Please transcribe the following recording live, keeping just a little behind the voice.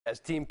As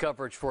team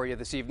coverage for you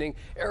this evening,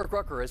 Eric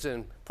Rucker is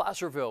in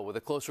Placerville with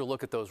a closer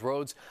look at those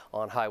roads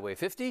on Highway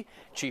 50.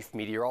 Chief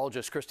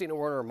Meteorologist Christina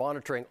Werner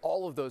monitoring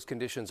all of those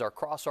conditions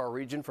across our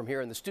region from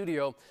here in the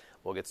studio.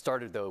 We'll get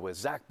started though with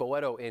Zach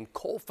Boetto in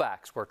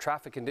Colfax, where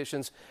traffic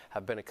conditions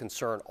have been a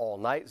concern all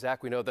night.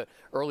 Zach, we know that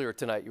earlier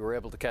tonight you were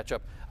able to catch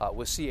up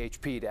with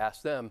CHP to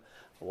ask them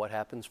what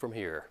happens from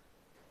here.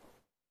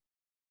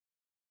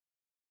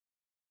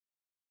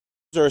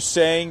 Are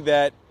saying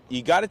that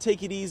you got to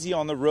take it easy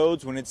on the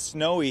roads when it's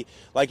snowy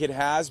like it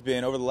has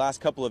been over the last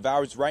couple of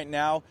hours. Right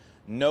now,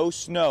 no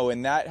snow,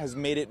 and that has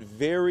made it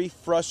very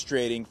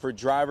frustrating for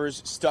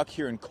drivers stuck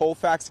here in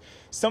Colfax.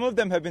 Some of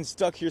them have been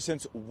stuck here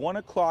since 1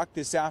 o'clock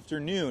this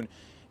afternoon,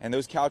 and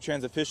those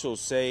Caltrans officials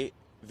say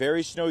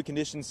very snowy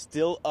conditions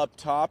still up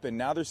top, and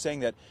now they're saying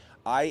that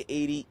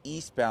I-80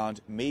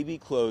 eastbound may be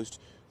closed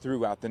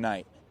throughout the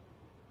night.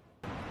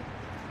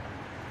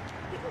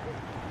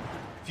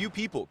 Few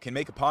people can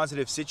make a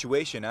positive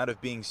situation out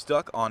of being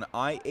stuck on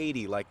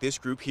I-80 like this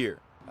group here.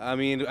 I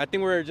mean, I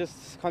think we're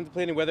just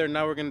contemplating whether or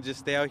not we're going to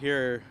just stay out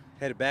here or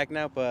head back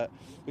now, but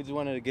we just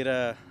wanted to get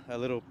a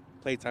little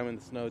playtime in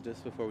the snow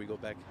just before we go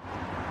back.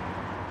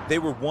 They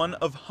were one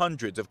of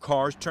hundreds of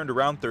cars turned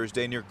around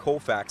Thursday near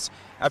Colfax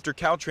after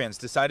Caltrans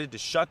decided to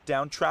shut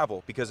down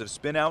travel because of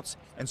spinouts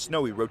and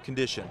snowy road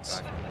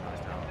conditions.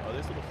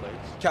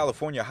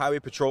 California Highway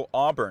Patrol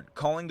Auburn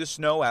calling the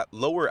snow at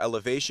lower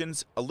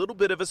elevations a little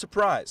bit of a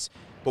surprise,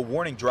 but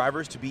warning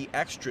drivers to be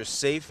extra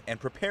safe and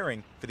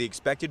preparing for the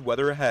expected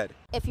weather ahead.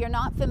 If you're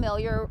not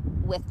familiar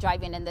with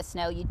driving in the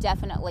snow, you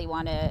definitely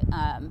want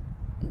to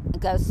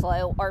go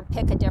slow or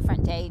pick a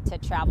different day to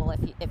travel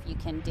if you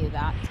can do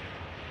that.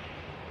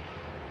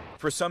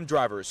 For some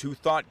drivers who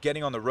thought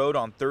getting on the road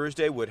on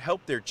Thursday would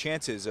help their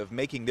chances of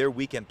making their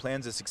weekend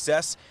plans a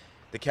success,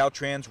 the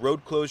Caltrans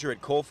road closure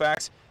at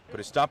Colfax put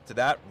a stop to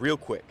that real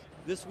quick.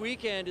 This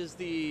weekend is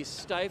the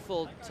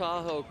Stifle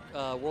Tahoe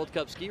World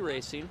Cup ski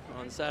racing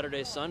on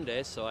Saturday,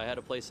 Sunday, so I had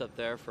a place up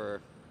there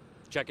for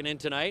checking in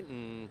tonight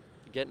and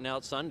getting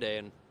out Sunday,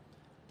 and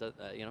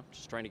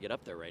just trying to get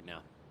up there right now.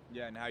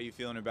 Yeah, and how are you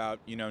feeling about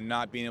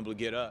not being able to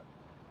get up?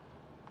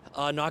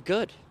 Not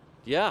good.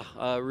 Yeah,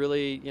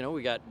 really.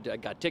 I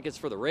got tickets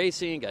for the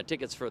racing, got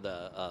tickets for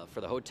the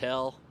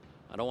hotel.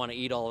 I don't want to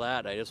eat all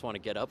that. I just want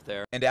to get up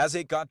there. And as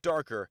it got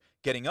darker,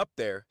 getting up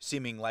there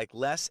seeming like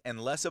less and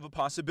less of a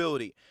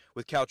possibility,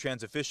 with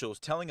Caltrans officials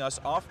telling us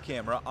off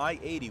camera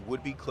I-80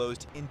 would be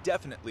closed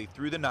indefinitely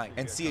through the night,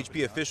 and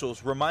CHP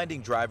officials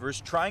reminding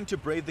drivers trying to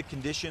brave the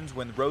conditions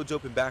when roads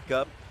open back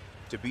up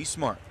to be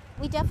smart.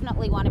 We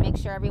definitely want to make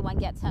sure everyone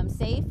gets home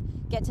safe,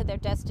 get to their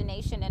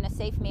destination in a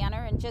safe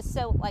manner, and just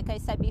so, like I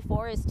said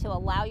before, is to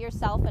allow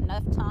yourself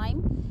enough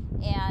time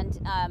and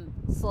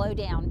slow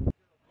down.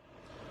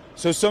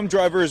 So some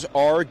drivers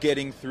are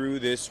getting through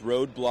this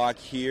roadblock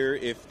here.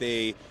 If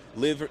they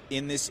live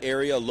in this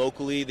area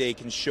locally, they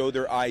can show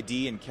their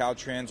ID and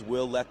Caltrans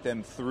will let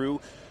them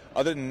through.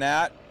 Other than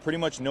that, pretty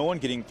much no one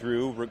getting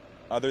through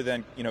other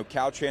than,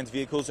 Caltrans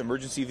vehicles,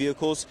 emergency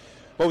vehicles.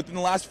 But within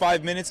the last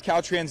 5 minutes,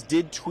 Caltrans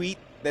did tweet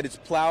that its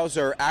plows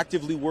are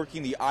actively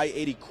working the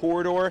I-80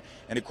 corridor,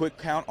 and a quick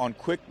count on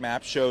Quick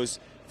Map shows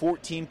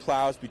 14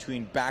 plows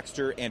between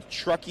Baxter and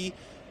Truckee.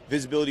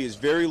 Visibility is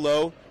very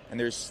low, and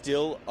there's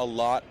still a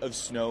lot of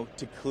snow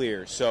to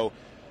clear. So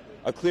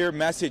a clear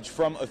message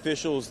from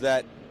officials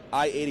that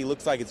I-80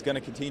 looks like it's going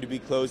to continue to be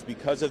closed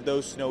because of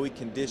those snowy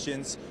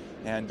conditions,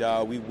 and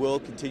we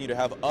will continue to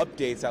have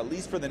updates at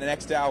least for the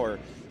next hour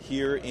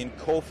here in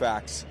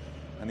Colfax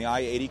on the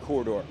I-80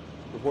 corridor.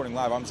 Reporting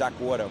live, I'm Zach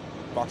Boetto,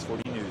 Fox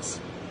 40 News.